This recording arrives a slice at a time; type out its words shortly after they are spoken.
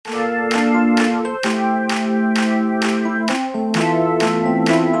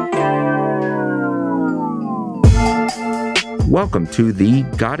welcome to the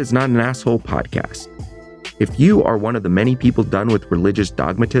God is Not an Asshole podcast. If you are one of the many people done with religious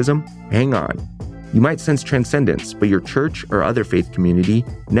dogmatism, hang on. You might sense transcendence, but your church or other faith community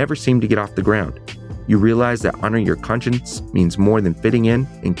never seem to get off the ground. You realize that honoring your conscience means more than fitting in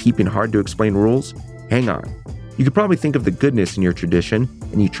and keeping hard to explain rules? Hang on. You could probably think of the goodness in your tradition,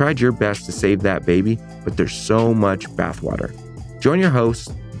 and you tried your best to save that baby, but there's so much bathwater. Join your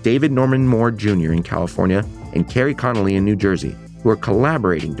hosts, David Norman Moore Jr. in California and Carrie Connolly in New Jersey, who are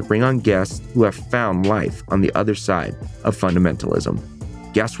collaborating to bring on guests who have found life on the other side of fundamentalism.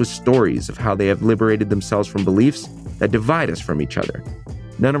 Guests with stories of how they have liberated themselves from beliefs that divide us from each other.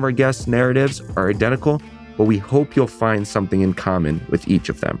 None of our guests' narratives are identical, but we hope you'll find something in common with each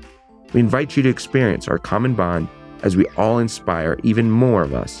of them. We invite you to experience our common bond as we all inspire even more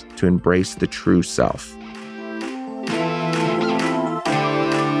of us to embrace the true self.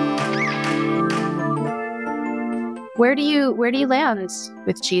 Where do you land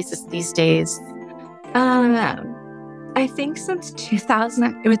with Jesus these days? I think since 2000,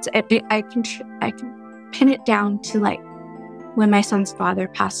 I can pin it down to like when my son's father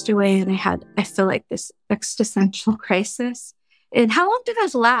passed away, and I feel like this existential crisis. And how long did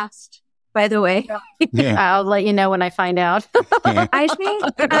that last, by the way? Yeah. I'll let you know when I find out. I think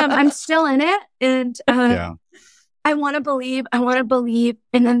I'm still in it, and I want to believe,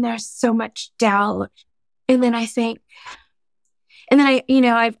 and then there's so much doubt. And then I think,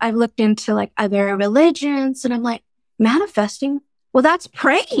 I've looked into like other religions, and I'm like, manifesting? Well, that's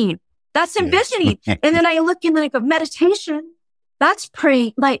praying. That's envisioning. And then I look in like a meditation. That's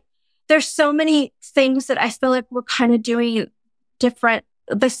praying. Like, there's so many things that I feel like we're kind of doing different,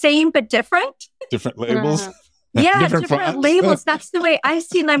 the same, but different. Different labels. Yeah, different labels. That's the way I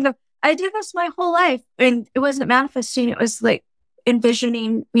see them. I did this my whole life, and it wasn't manifesting. It was like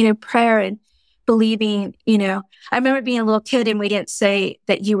envisioning, prayer and believing, I remember being a little kid and we didn't say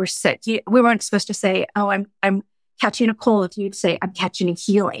that you were sick. We weren't supposed to say, oh, I'm catching a cold. You'd say, I'm catching a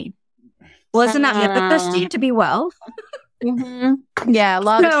healing. Well, isn't that manifesting to be well? Mm-hmm. Yeah,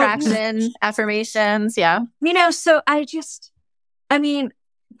 law of attraction, affirmations. Yeah. So I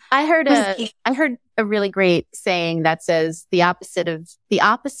heard a really great saying that says the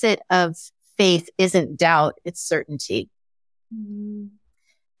opposite of faith isn't doubt, it's certainty. Mm.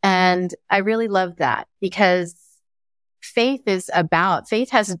 And I really love that because faith has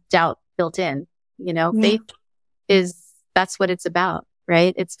doubt built in, faith that's what it's about,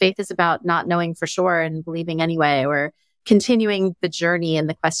 right? Faith is about not knowing for sure and believing anyway, or continuing the journey and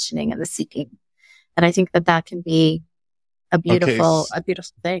the questioning and the seeking. And I think that can be a beautiful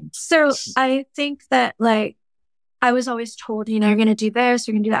thing. So I think that I was always told, you're going to do this,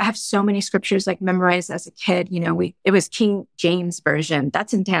 you're going to do that. I have so many scriptures memorized as a kid. It was King James version.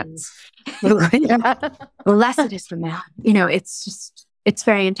 That's intense. Blessed is the man. It's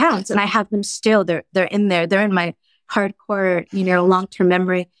very intense. And I have them still. They're in there. They're in my hardcore, long-term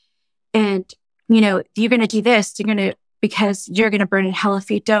memory. And, you're going to do this. Because you're going to burn in hell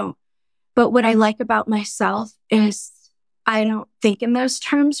if you don't. But what I like about myself is I don't think in those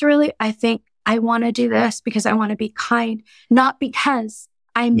terms, really. I think I want to do this because I want to be kind, not because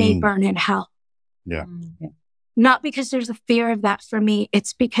I may burn in hell. Yeah. Not because there's a fear of that for me.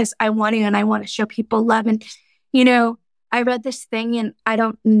 It's because I want to, and I want to show people love. And, I read this thing and I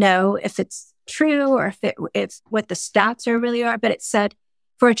don't know if it's true or if it's what the stats really are, but it said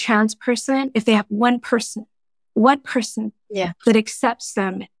for a trans person, if they have one person that accepts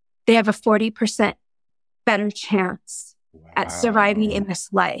them, they have a 40% better chance at surviving in this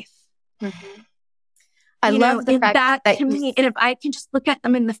life. Mm-hmm. I love the fact that to me, and if I can just look at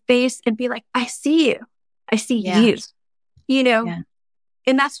them in the face and be like, I see you. I see you.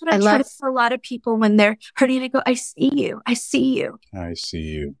 And that's what I try to tell a lot of people when they're hurting. I go, I see you. I see you. I see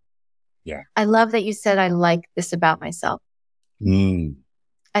you. Yeah. I love that you said, I like this about myself. I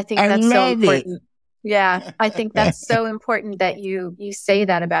think that's so important. Yeah. I think that's so important that you say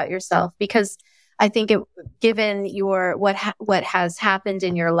that about yourself, because I think given what has happened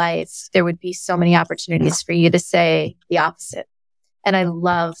in your life, there would be so many opportunities for you to say the opposite. And I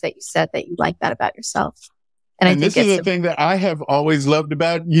love that you said that you like that about yourself. And I think this is the thing that I have always loved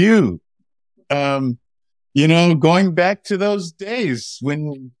about you. Going back to those days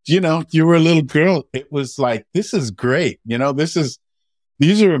when, you were a little girl, it was like, this is great.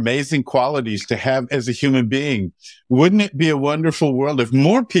 These are amazing qualities to have as a human being. Wouldn't it be a wonderful world if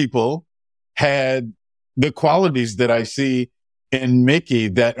more people had the qualities that I see in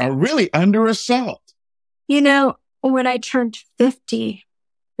Micki that are really under assault? When I turned 50,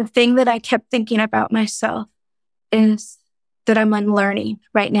 the thing that I kept thinking about myself is that I'm unlearning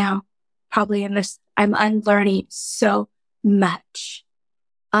right now. Probably I'm unlearning so much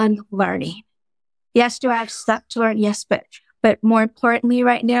unlearning. Yes, do I have stuff to learn? Yes, but more importantly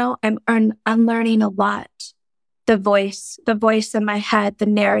right now, I'm unlearning a lot. The voice in my head, the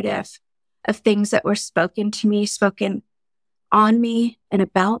narrative of things that were spoken to me, spoken on me and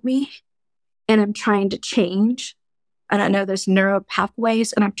about me. And I'm trying to change. And I know there's neural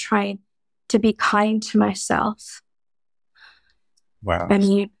pathways, and I'm trying to be kind to myself. Wow. I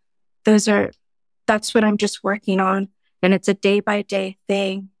mean, that's what I'm just working on. And it's a day by day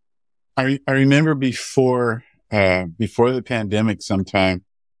thing. I remember before the pandemic sometime,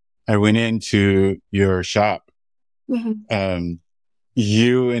 I went into your shop. Mm-hmm.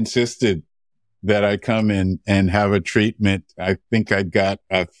 You insisted that I come in and have a treatment. I think I got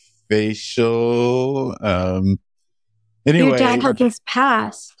a facial. Anyway. Your dad had just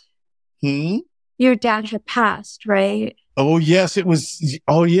passed. Your dad had passed, right? Oh, yes, it was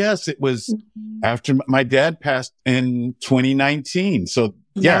mm-hmm. After my dad passed in 2019. So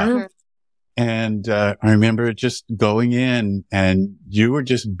yeah. And, I remember just going in, and you were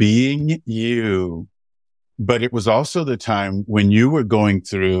just being you. But it was also the time when you were going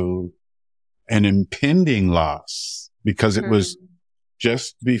through an impending loss, because it was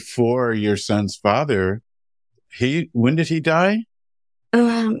just before your son's father. When did he die?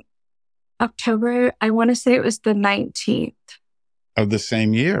 October, I want to say it was the 19th. Of the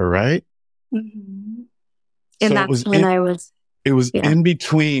same year, right? Mm-hmm. And so it was in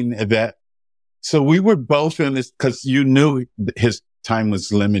between that. So we were both in this, because you knew his time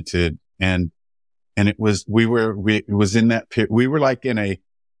was limited, and it was in that period. We were like in a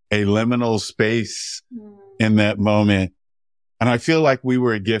liminal space in that moment. And I feel like we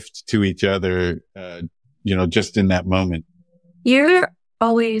were a gift to each other, just in that moment. You're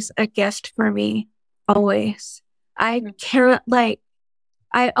always a gift for me. Always. I can't,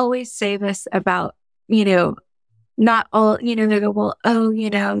 I always say this about, not all, they go, well,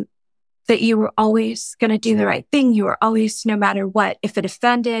 that you were always going to do the right thing. You were always, no matter what, if it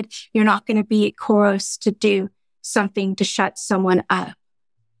offended, you're not going to be coerced to do something to shut someone up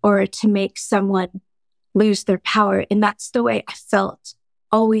or to make someone lose their power. And that's the way I felt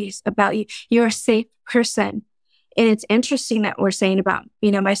always about you. You're a safe person. And it's interesting that we're saying about,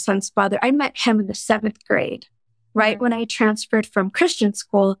 my son's father. I met him in the 7th grade, right? When I transferred from Christian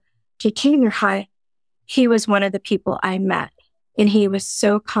school to junior high, he was one of the people I met. And he was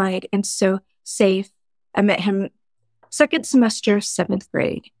so kind and so safe. I met him 2nd semester, 7th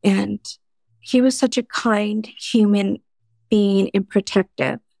grade. And he was such a kind human being and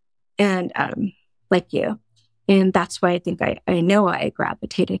protective, and like you. And that's why I think I know I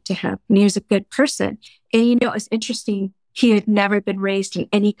gravitated to him. And he was a good person. And it was interesting. He had never been raised in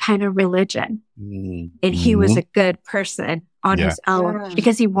any kind of religion. Mm-hmm. And he was a good person on his own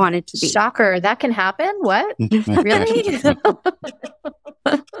because he wanted to be. Shocker. That can happen? What? Really?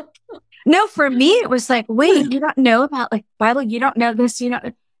 No, for me, it was like, wait, you don't know about Bible? You don't know this? He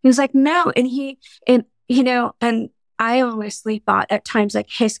was like, no. And I honestly thought at times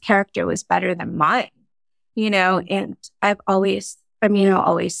his character was better than mine, and I'll always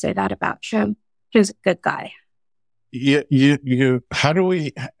say that about him. He was a good guy. How do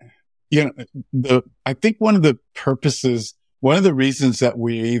we, I think one of the reasons that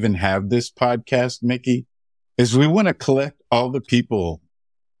we even have this podcast, Micki, is we want to collect all the people,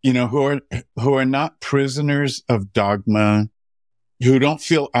 who are not prisoners of dogma, who don't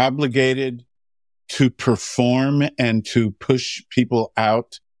feel obligated to perform and to push people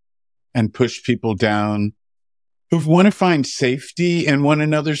out and push people down, who want to find safety in one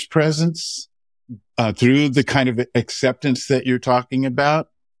another's presence. Through the kind of acceptance that you're talking about.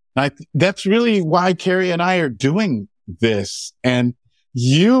 That's really why Carrie and I are doing this. And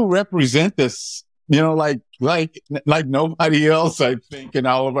you represent this, like nobody else, I think, in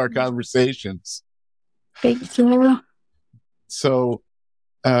all of our conversations. Thank you. So,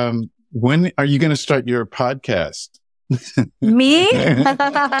 when are you going to start your podcast? Me?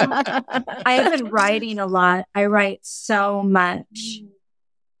 I've been writing a lot. I write so much.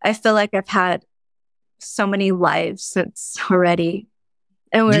 I feel like I've had so many lives since already.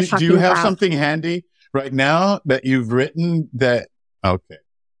 And do you have something handy right now that you've written that? Okay.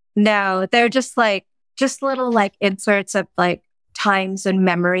 No, they're just little inserts of times and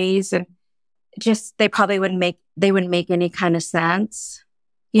memories, and they probably wouldn't make any kind of sense,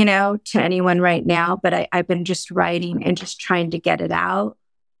 to anyone right now. But I've been just writing and just trying to get it out,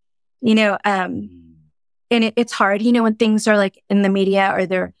 and it's hard, when things are in the media or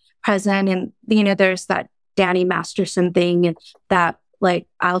they're present, and there's that Danny Masterson thing, and that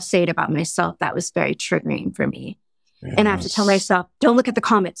I'll say it about myself, that was very triggering for me. Yes. And I have to tell myself, don't look at the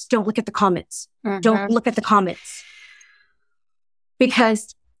comments, don't look at the comments, don't look at the comments.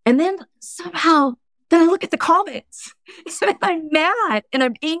 And then somehow, then I look at the comments and I'm mad and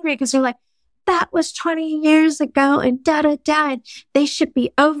I'm angry because they're like, that was 20 years ago and da-da-da, and they should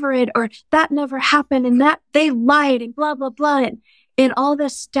be over it, or that never happened and that they lied and blah, blah, blah, and all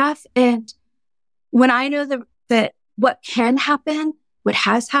this stuff. And when I know that what can happen, what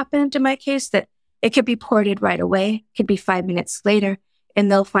has happened in my case, that it could be ported right away, could be 5 minutes later,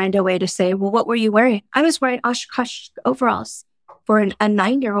 and they'll find a way to say, well, what were you wearing? I was wearing Oshkosh overalls for a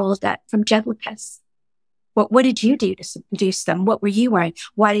 9-year-old from Jedlicus. What did you do to seduce them? What were you wearing?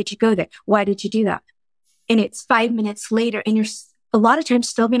 Why did you go there? Why did you do that? And it's 5 minutes later, and you're a lot of times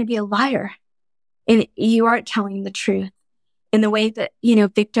still going to be a liar. And you aren't telling the truth in the way that,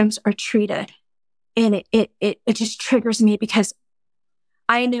 victims are treated. And it just triggers me because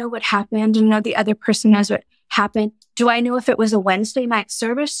I know what happened and know the other person knows what happened. Do I know if it was a Wednesday night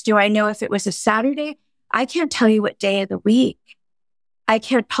service? Do I know if it was a Saturday? I can't tell you what day of the week. I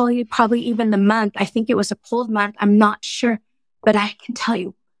can't tell you probably even the month. I think it was a cold month. I'm not sure, but I can tell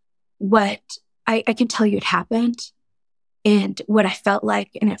you what I can tell you it happened and what I felt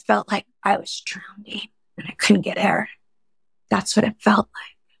like. And it felt like I was drowning and I couldn't get air. That's what it felt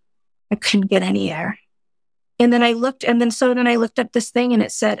like. I couldn't get any air. And then I looked up this thing and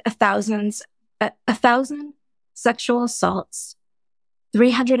it said 1,000 sexual assaults.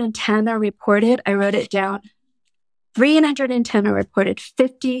 310 are reported. I wrote it down. 310 are reported.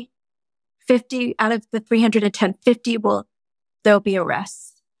 50 out of the 310, 50 there'll be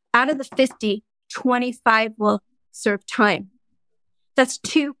arrests. Out of the 50, 25 will serve time. That's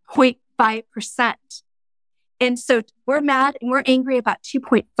 2.5%. And so we're mad and we're angry about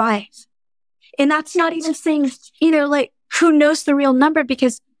 2.5. And that's not even saying, who knows the real number,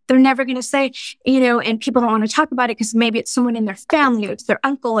 because they're never going to say, and people don't want to talk about it because maybe it's someone in their family, or it's their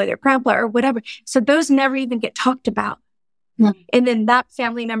uncle or their grandpa or whatever. So those never even get talked about. Mm-hmm. And then that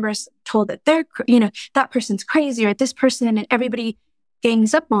family member is told that that person's crazy, or this person, and everybody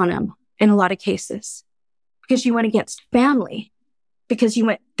gangs up on them in a lot of cases because you went against family, because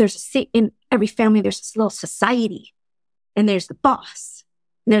in every family, there's this little society, and there's the boss,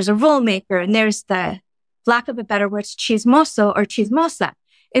 and there's a rule maker, and there's the, lack of a better word, chismoso or chismosa.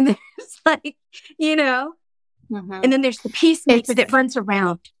 And there's mm-hmm. And then there's the peacemaker that runs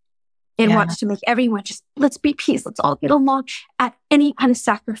around and wants to make everyone just, let's be peace. Let's all get along at any kind of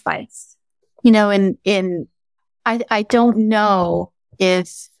sacrifice. I don't know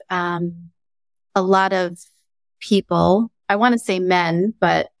if, a lot of people, I want to say men,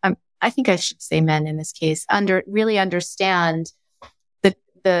 but I think I should say men in this case, really understand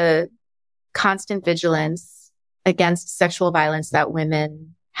the constant vigilance against sexual violence that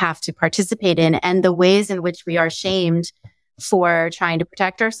women have to participate in, and the ways in which we are shamed for trying to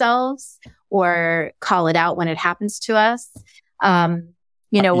protect ourselves or call it out when it happens to us.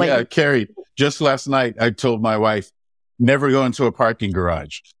 Carrie, just last night, I told my wife, never go into a parking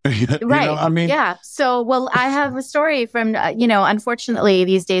garage. Right. Yeah. So, I have a story from, unfortunately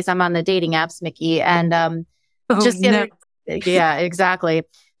these days I'm on the dating apps, Micki, and, yeah, exactly.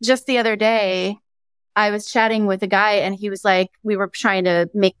 Just the other day, I was chatting with a guy and he was like, we were trying to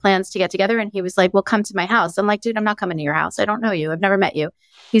make plans to get together, and he was like, well, come to my house. I'm like, dude, I'm not coming to your house. I don't know you. I've never met you.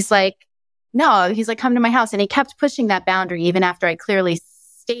 He's like, no, come to my house. And he kept pushing that boundary even after I clearly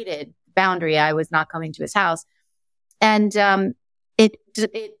stated boundary. I was not coming to his house. And, it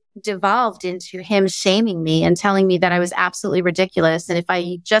devolved into him shaming me and telling me that I was absolutely ridiculous. And if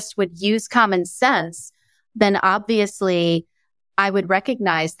I just would use common sense, then obviously I would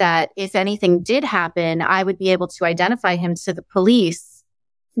recognize that if anything did happen, I would be able to identify him to the police.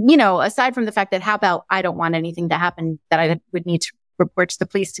 Aside from the fact that, how about I don't want anything to happen that I would need to report to the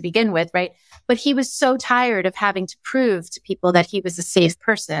police to begin with, right? But he was so tired of having to prove to people that he was a safe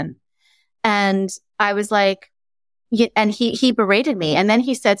person. And I was like, and he berated me. And then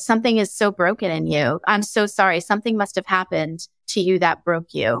he said, something is so broken in you. I'm so sorry. Something must have happened to you that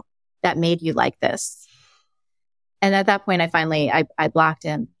broke you, that made you like this. And at that point, I blocked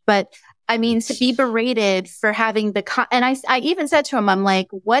him. But I mean, to be berated for having and I even said to him, I'm like,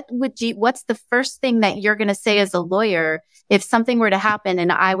 what's the first thing that you're going to say as a lawyer if something were to happen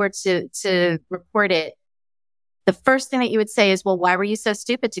and I were to report it? The first thing that you would say is, well, why were you so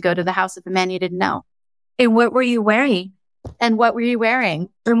stupid to go to the house of a man you didn't know? And what were you wearing? And what were you wearing?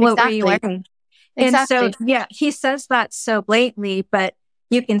 And what were you wearing? Exactly. And so, he says that so blatantly, but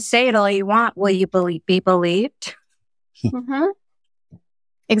you can say it all you want. Will you be believed? Mm-hmm.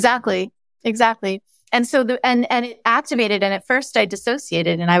 Exactly. And so and it activated. And at first I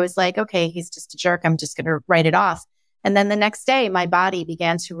dissociated and I was like, okay, he's just a jerk. I'm just going to write it off. And then the next day, my body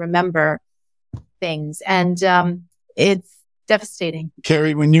began to remember things. And, Devastating.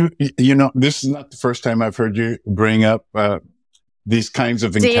 Carrie, when you know, this is not the first time I've heard you bring up these kinds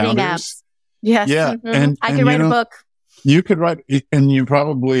of Dating encounters. apps. Yes. Yeah. And I could write a book. You could write, and you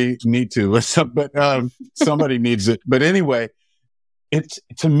probably need to, but somebody needs it. But anyway,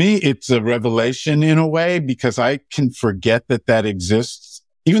 to me, it's a revelation in a way, because I can forget that exists,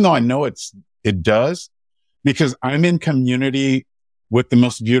 even though I know it does, because I'm in community with the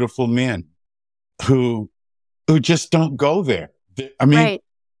most beautiful men who just don't go there. I mean, right.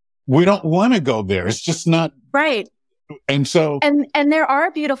 We don't want to go there. It's just not right. And so, and there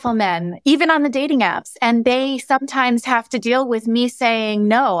are beautiful men, even on the dating apps, and they sometimes have to deal with me saying,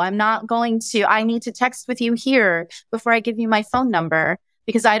 no, I'm not going to, I need to text with you here before I give you my phone number,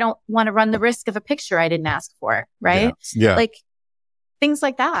 because I don't want to run the risk of a picture I didn't ask for. Right. Yeah. Like things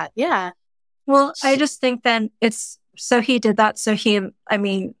like that. Yeah. Well, I just think then so he did that. So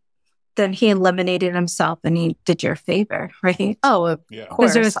then he eliminated himself and he did your favor, right? Oh, of course.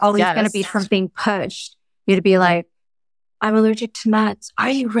 Because there was always going to be something pushed. You'd be like, I'm allergic to nuts. Are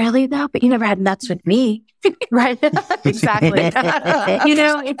you really though? But you never had nuts with me. Right. Exactly.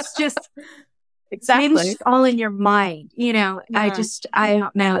 It's just, exactly. Maybe it's all in your mind. Yeah. I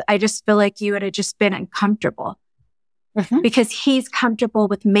don't know. I just feel like you would have just been uncomfortable because he's comfortable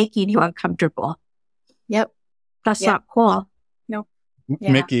with making you uncomfortable. Yep. That's not cool. No.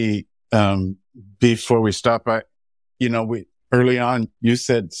 Yeah. Micki, before we stop, early on, you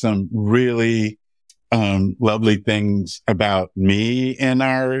said some really lovely things about me and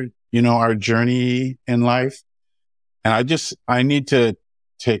our journey in life. And I need to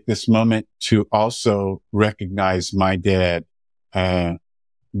take this moment to also recognize my dad,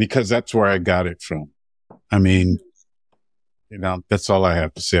 because that's where I got it from. I mean, that's all I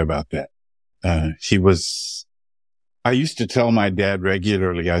have to say about that. I used to tell my dad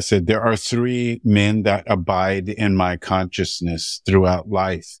regularly, I said, there are 3 men that abide in my consciousness throughout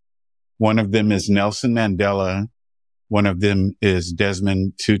life. One of them is Nelson Mandela. One of them is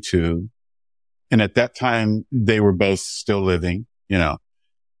Desmond Tutu. And at that time, they were both still living, And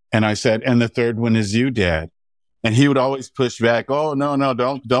I said, and the third one is you, Dad. And he would always push back. Oh, no,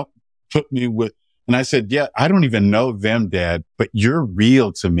 don't put me with. And I said, yeah, I don't even know them, Dad, but you're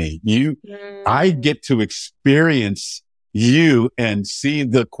real to me. I get to experience you and see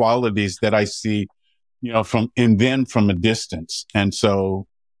the qualities that I see, from a distance. And so,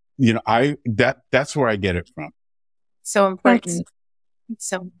 that's where I get it from. So important. It's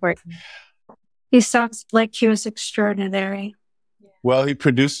so important. He sounds like he was extraordinary. Well, he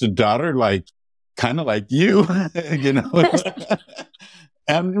produced a daughter kind of like you,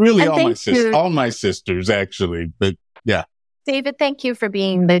 and really all my sisters actually, but yeah. David, thank you for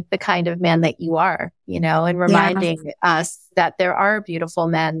being the kind of man that you are, and reminding us that there are beautiful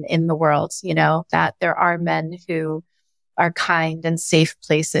men in the world, that there are men who are kind and safe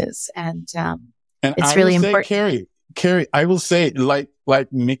places. And it's really important. Carrie, I will say, like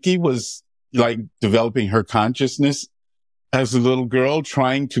Micki was developing her consciousness as a little girl,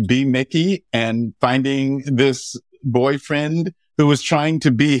 trying to be Micki and finding this boyfriend who was trying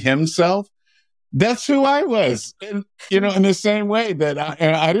to be himself. That's who I was. And, in the same way that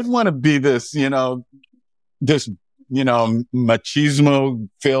I didn't want to be this, machismo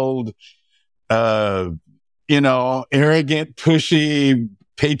filled, arrogant, pushy,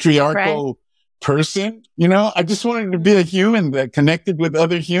 patriarchal person. I just wanted to be a human that connected with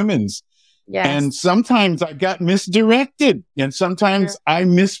other humans. Yes. And sometimes I got misdirected and sometimes I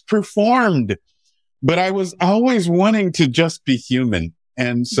misperformed, but I was always wanting to just be human.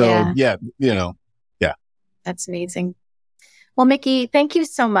 And so, That's amazing. Well, Micki, thank you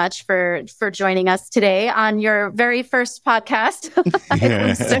so much for joining us today on your very first podcast.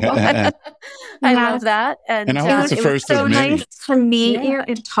 I love that. And I hope it's the first so of many. Nice to meet you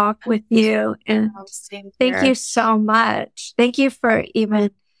and talk with you. And thank you so much. Thank you for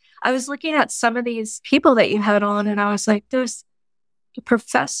I was looking at some of these people that you had on and I was like, there's a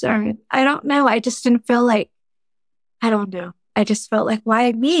professor. I don't know. I just didn't feel like, I don't know. I just felt like,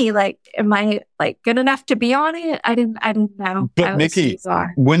 why me? Am I good enough to be on it? I didn't know. But Micki,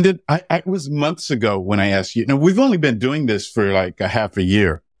 when did it was months ago when I asked you, we've only been doing this for a half a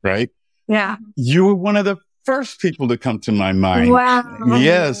year, right? Yeah. You were one of the first people to come to my mind. Wow.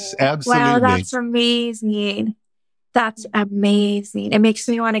 Yes, absolutely. Wow, that's amazing. That's amazing. It makes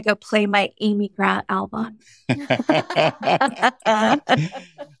me want to go play my Amy Grant album.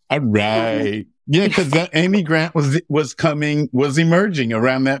 All right. Yeah, because Amy Grant was emerging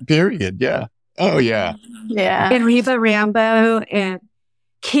around that period. Yeah. Oh, yeah. Yeah. And Reba Rambo and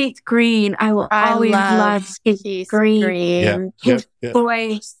Keith Green. I will always love Keith Green. Yeah. His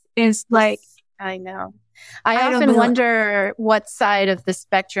voice is I know. I often wonder what side of the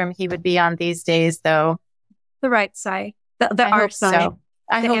spectrum he would be on these days, though. The right side, the art side,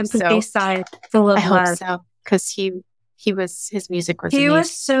 I the hope empathy so. side, the love. I hope so, because his music was. He amazing.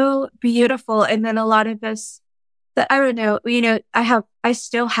 was so beautiful, and then a lot of us. I don't know. I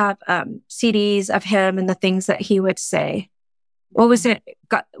still have CDs of him and the things that he would say. What was it?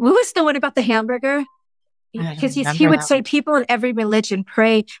 What was the one about the hamburger? Because he would say, people in every religion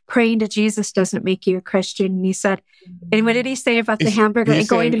praying to Jesus doesn't make you a Christian. And he said, and what did he say about the hamburger? And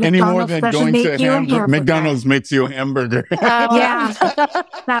going to McDonald's doesn't make you a hamburger. McDonald's makes you a hamburger. Yeah,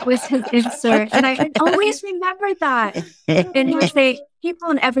 that was his insert. And I always remembered that. And he would say,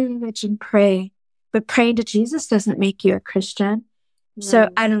 people in every religion pray, but praying to Jesus doesn't make you a Christian. So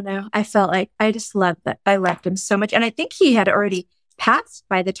I don't know. I felt like I just loved that. I loved him so much. And I think he had already passed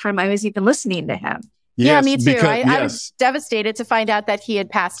by the time I was even listening to him. Yes, yeah, me too. I was devastated to find out that he had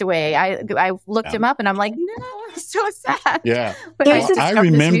passed away. I looked him up and I'm like, no, I'm so sad. Yeah. But I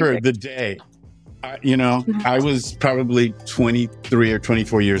remember the day, I was probably 23 or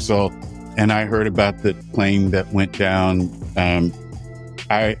 24 years old and I heard about the plane that went down. And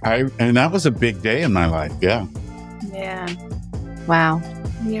that was a big day in my life. Yeah. Yeah. Wow.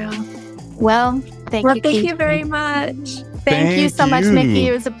 Yeah. Well, thank you very much. Thank you so much, Micki.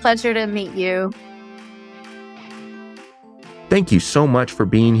 It was a pleasure to meet you. Thank you so much for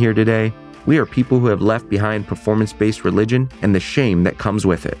being here today. We are people who have left behind performance-based religion and the shame that comes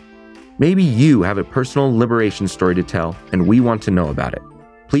with it. Maybe you have a personal liberation story to tell, and we want to know about it.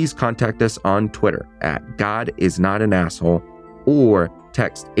 Please contact us on Twitter at GodIsNotAnAsshole or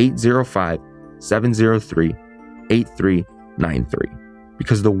text 805-703-8393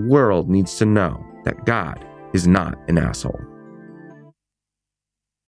 because the world needs to know that God is not an asshole.